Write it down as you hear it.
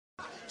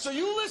So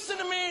you listen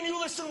to me and you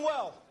listen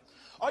well.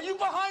 Are you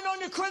behind on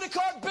your credit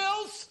card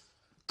bills?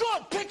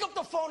 Good. Pick up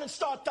the phone and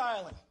start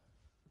dialing.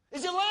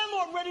 Is your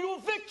landlord ready to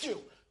evict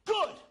you?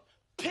 Good.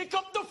 Pick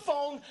up the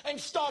phone and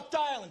start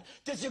dialing.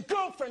 Does your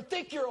girlfriend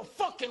think you're a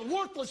fucking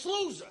worthless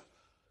loser?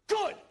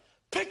 Good.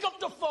 Pick up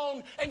the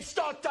phone and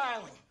start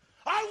dialing.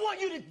 I want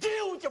you to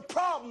deal with your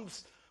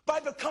problems by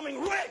becoming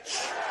rich.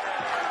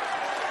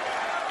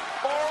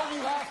 All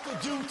you have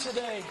to do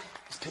today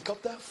is pick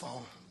up that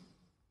phone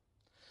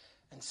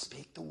and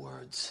speak the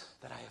words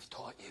that I have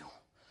taught you.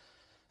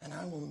 And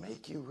I will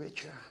make you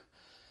richer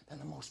than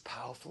the most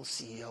powerful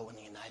CEO in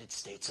the United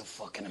States of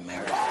fucking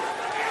America.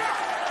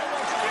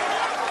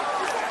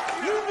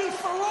 You be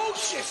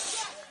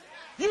ferocious.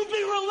 You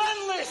be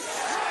relentless.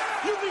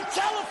 You be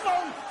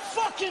telephone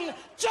fucking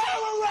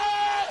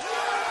terrorist.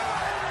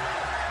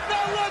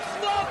 Now let's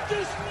knock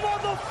this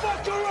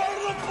motherfucker out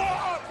of the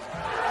park.